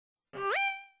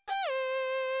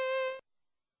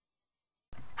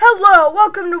Hello,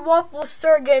 welcome to Waffle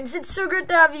Star Games. It's so good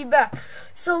to have you back.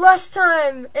 So last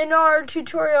time in our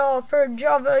tutorial for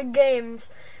Java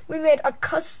games, we made a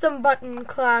custom button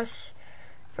class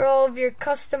for all of your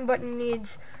custom button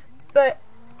needs. But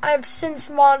I've since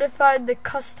modified the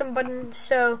custom button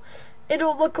so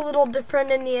it'll look a little different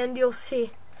in the end, you'll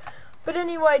see. But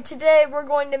anyway, today we're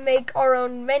going to make our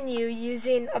own menu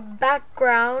using a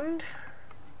background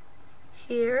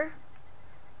here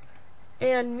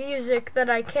and music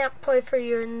that I can't play for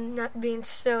you and not being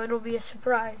so it'll be a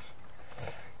surprise.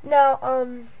 Now,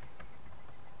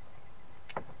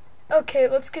 okay,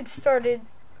 let's get started.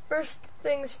 First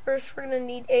things first, we're gonna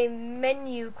need a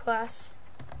menu class.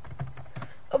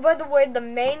 Oh, by the way, the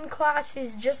main class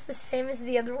is just the same as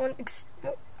the other one,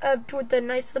 except with a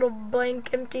nice little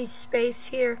blank empty space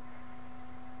here.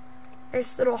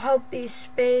 Nice little healthy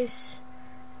space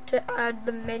to add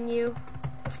the menu.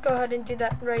 Let's go ahead and do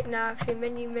that right now. Actually,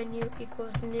 menu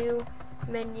equals new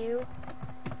menu,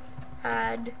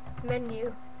 add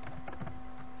menu.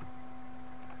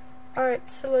 Alright,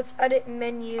 so let's edit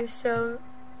menu so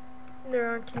there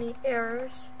aren't any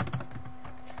errors.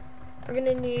 We're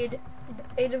gonna need the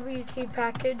AWT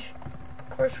package. Of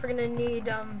course, we're gonna need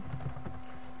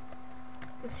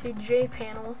let's see,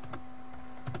 JPanel.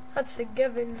 That's a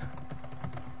given.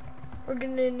 We're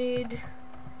gonna need,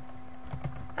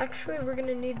 actually, we're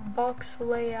gonna need box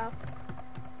layout.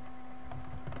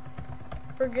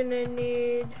 We're gonna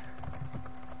need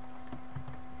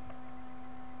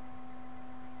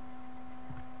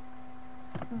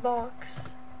box.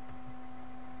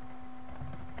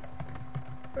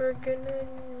 We're gonna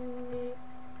need,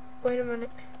 wait a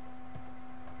minute.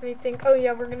 Let me think. Oh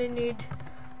yeah, we're gonna need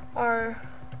our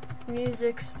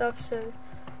music stuff. So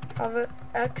Java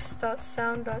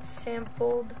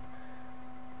x.sound.sampled.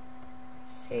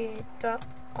 Dot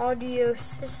audio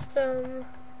system.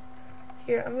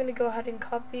 Here, I'm gonna go ahead and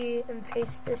copy and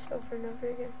paste this over and over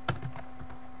again.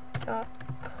 Dot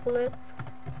clip.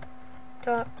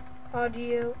 Dot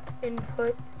audio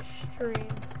input stream.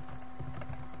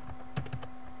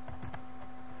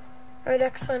 Alright,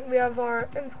 excellent. We have our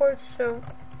imports. So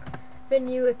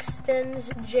menu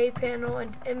extends JPanel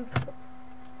and import.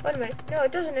 Wait a minute. No,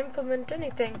 it doesn't implement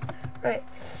anything. Right.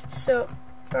 So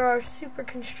for our super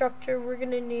constructor, we're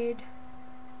gonna need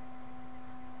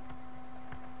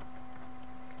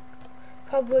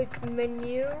public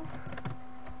menu.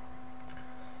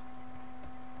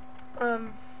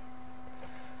 Let's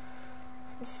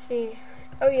see.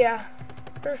 Oh yeah.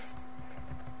 First,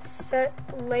 set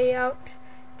layout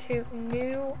to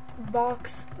new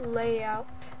box layout.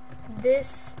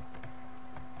 This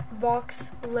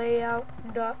box layout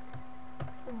dot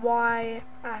y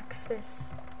axis.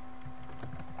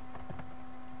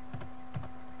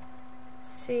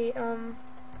 See,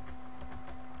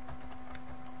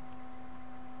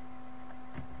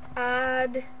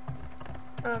 add,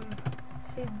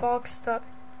 see, box dot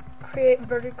create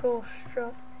vertical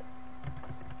struct.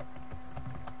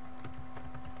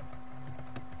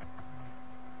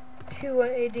 To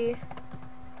AD.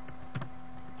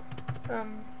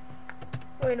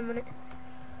 Wait a minute.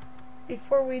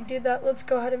 Before we do that, let's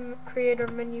go ahead and create our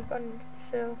menu button.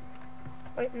 So,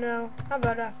 wait, no. How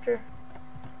about after?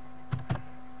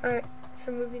 Alright,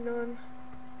 so moving on.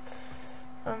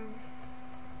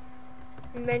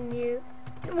 Menu.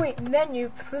 Wait,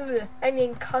 menu. I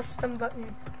mean custom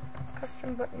button.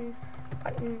 Custom button.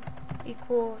 Button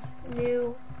equals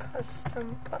new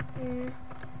custom button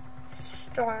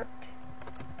start.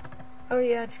 Oh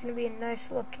yeah, it's gonna be a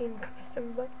nice looking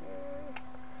custom button.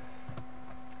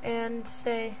 And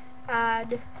say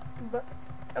add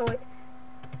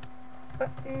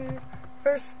button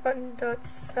first button dot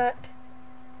set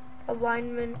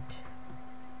alignment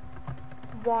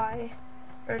y,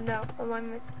 or no,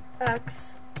 alignment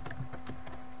x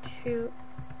to,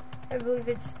 I believe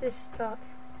it's this dot.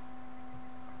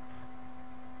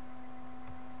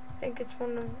 I think it's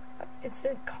it's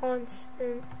a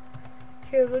constant.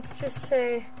 Here, let's just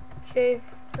say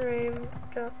jframe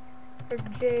dot or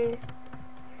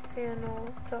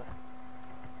jpanel dot.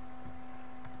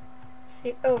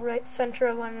 See, oh right, center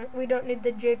alignment. We don't need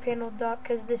the jpanel dot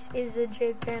because this is a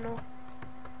jpanel.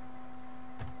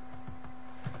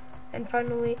 And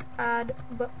finally, add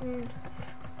button.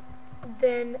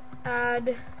 Then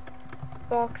add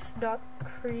box dot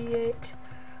create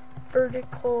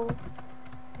vertical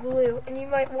glue. And you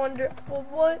might wonder, well,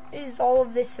 what is all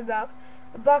of this about?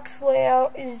 A box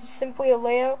layout is simply a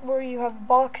layout where you have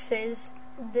boxes,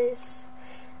 this,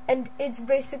 and it's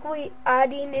basically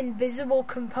adding invisible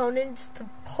components to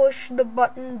push the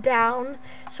button down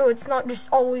so it's not just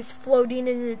always floating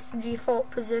in its default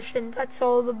position. That's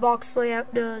all the box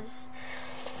layout does.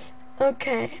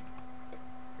 Okay,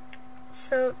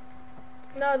 so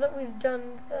now that we've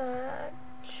done that,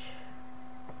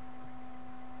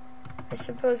 I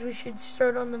suppose we should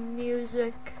start on the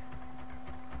music.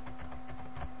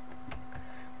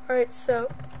 Alright, so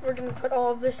we're going to put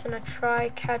all of this in a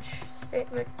try-catch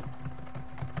statement.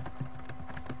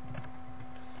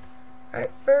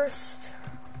 Alright, first,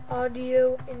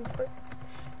 audio input.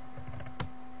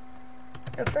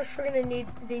 Now first we're going to need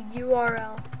the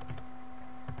URL.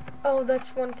 Oh,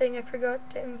 that's one thing I forgot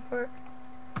to import.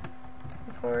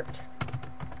 Import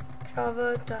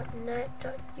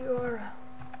java.net.url.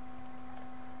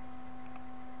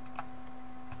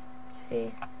 Let's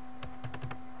see.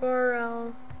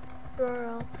 URL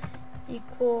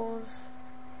equals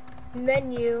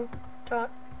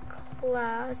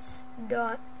menu.class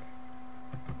dot,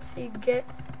 let's see, get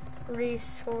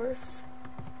resource,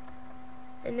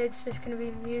 and it's just going to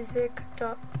be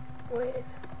music.wave.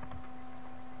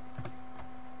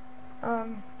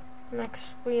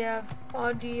 Next we have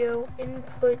audio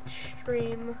input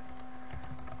stream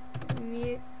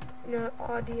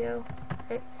audio,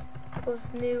 right,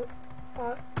 equals new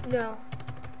no,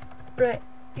 right,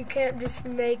 you can't just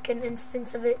make an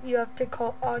instance of it, you have to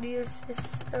call audio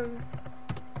system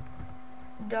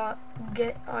dot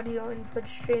get audio input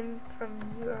stream from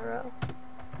URL.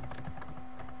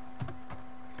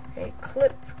 Say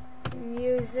clip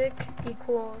music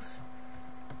equals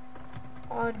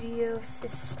audio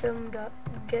system dot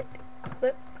get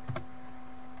clip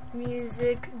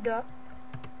music dot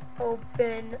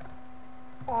open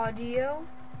audio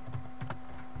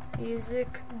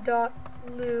music dot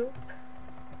loop,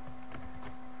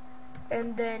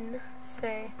 and then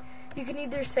say, you can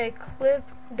either say clip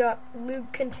dot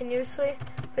loop continuously,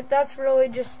 but that's really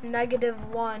just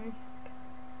 -1.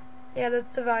 Yeah,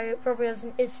 that's the value. It probably has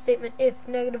an if statement. If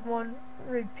 -1,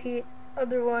 repeat.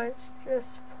 Otherwise,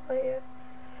 just play it.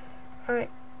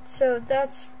 Alright, so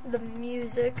that's the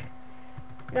music.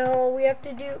 Now all we have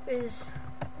to do is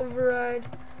override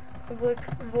public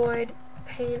void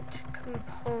paint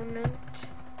component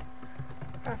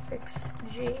graphics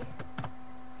G.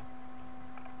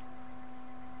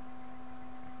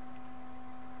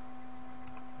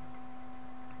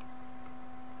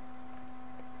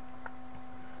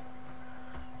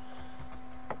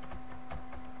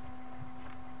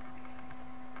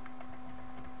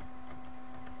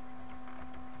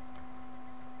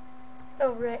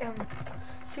 Oh right,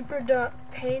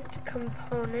 super.paint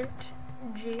component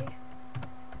G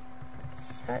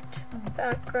set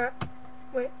background.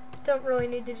 Wait, don't really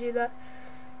need to do that.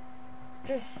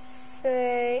 Just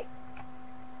say,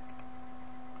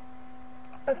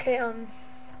 okay,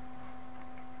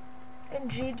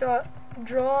 G dot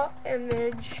draw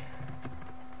image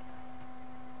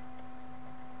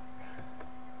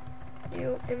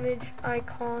new image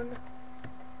icon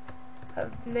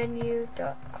of menu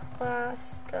dot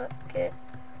class dot get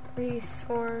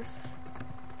resource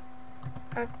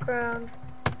background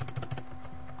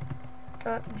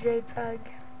dot jpeg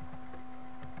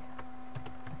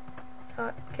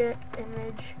dot get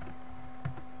image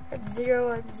at 0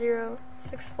 at 0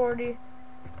 640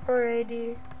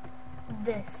 480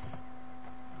 this.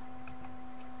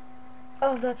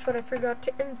 Oh, that's what I forgot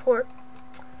to import.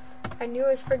 I knew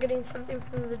I was forgetting something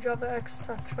from the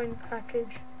javax.swing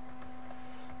package.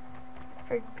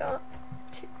 Forgot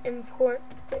to import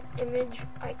the image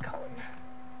icon.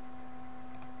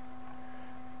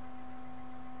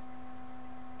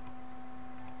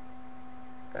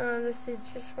 This is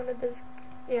just one of those,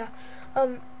 yeah.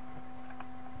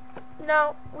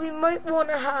 Now, we might want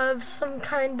to have some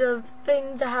kind of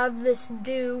thing to have this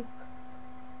do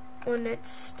when it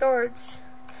starts.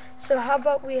 So how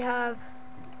about we have,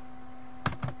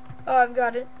 oh, I've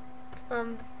got it.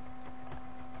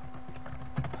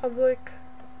 Public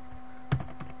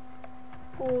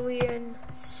Boolean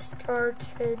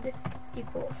started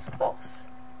equals false.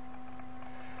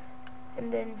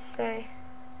 And then say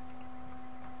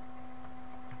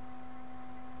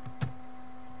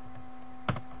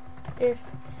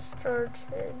if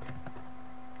started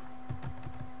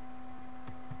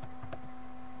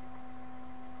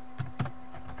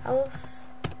else,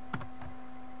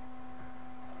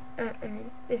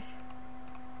 if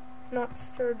not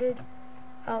started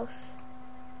else,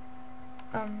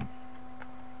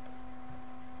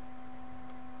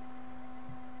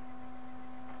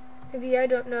 maybe, I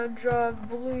don't know, draw a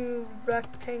blue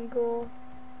rectangle,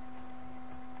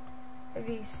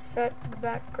 maybe set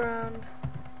background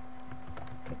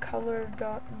the color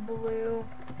dot blue.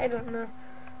 I don't know.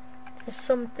 Just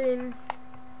something.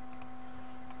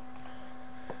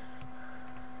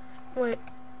 Wait.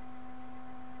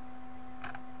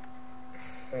 Let's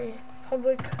see.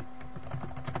 Public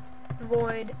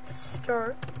void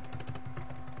start.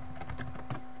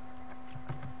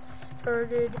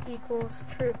 Started equals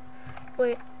true.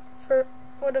 Wait. For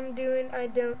what I'm doing, I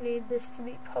don't need this to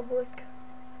be public.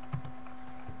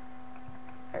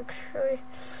 Actually,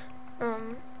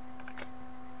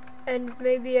 and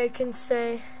maybe I can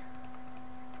say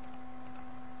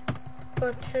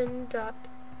button dot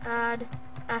add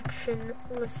action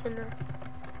listener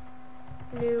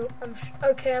new.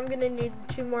 Okay, I'm gonna need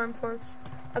 2 more imports.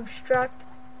 Abstract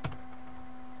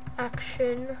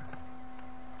action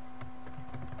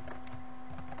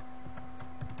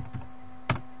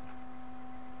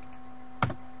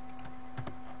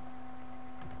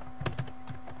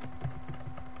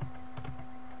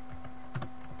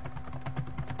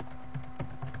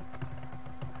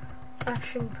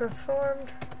action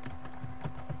performed.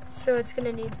 So it's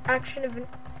going to need action event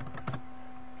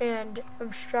and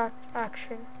abstract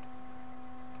action.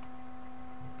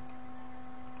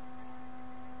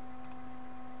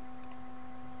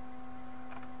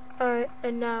 Alright,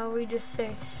 and now we just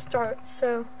say start.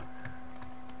 So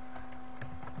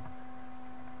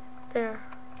there.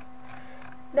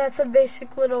 That's a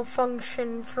basic little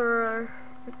function for our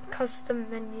custom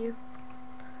menu.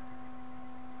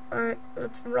 Alright,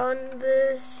 let's run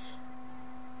this.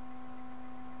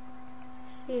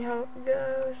 See how it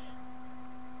goes.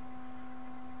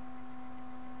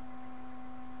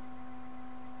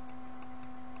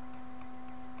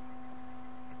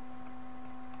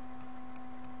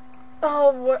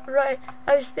 Oh, right.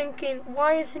 I was thinking,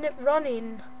 why isn't it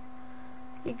running?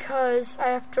 Because I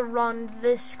have to run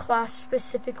this class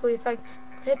specifically. If I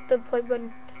hit the play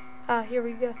button. Here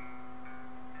we go.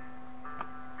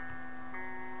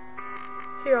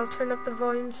 Here, I'll turn up the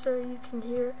volume so you can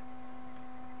hear it.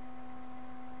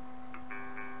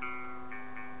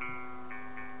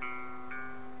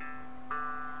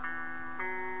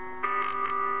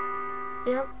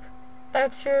 Yep,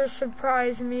 that's your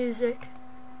surprise music.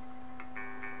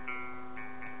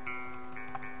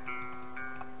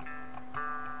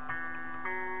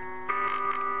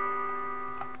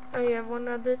 Oh yeah, one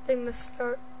other thing the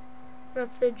start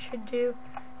method should do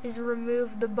is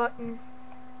remove the button.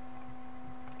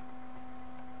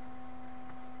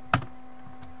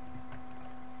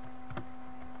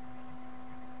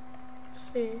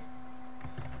 See,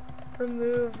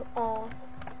 remove all.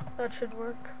 That should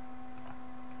work.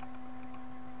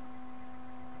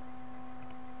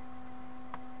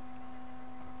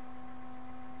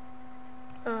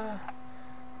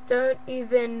 Don't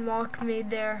even mock me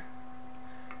there.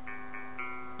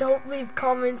 Don't leave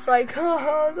comments like,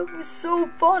 haha, that was so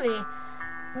funny.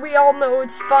 We all know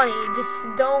it's funny. Just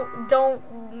don't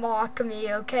mock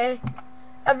me, okay?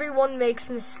 Everyone makes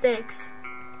mistakes.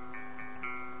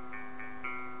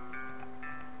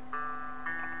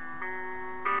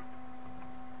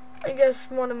 I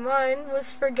guess one of mine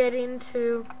was forgetting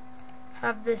to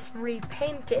have this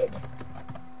repainted.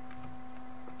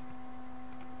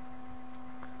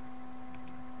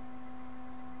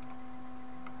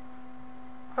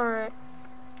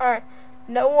 Alright.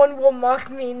 No one will mock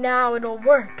me now, it'll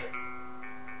work.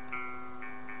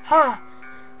 Ha!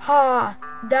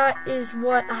 That is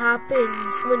what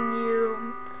happens when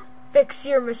you fix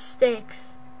your mistakes.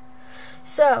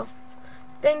 So,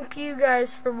 thank you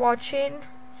guys for watching.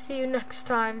 See you next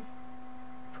time.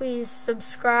 Please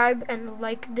subscribe and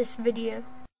like this video.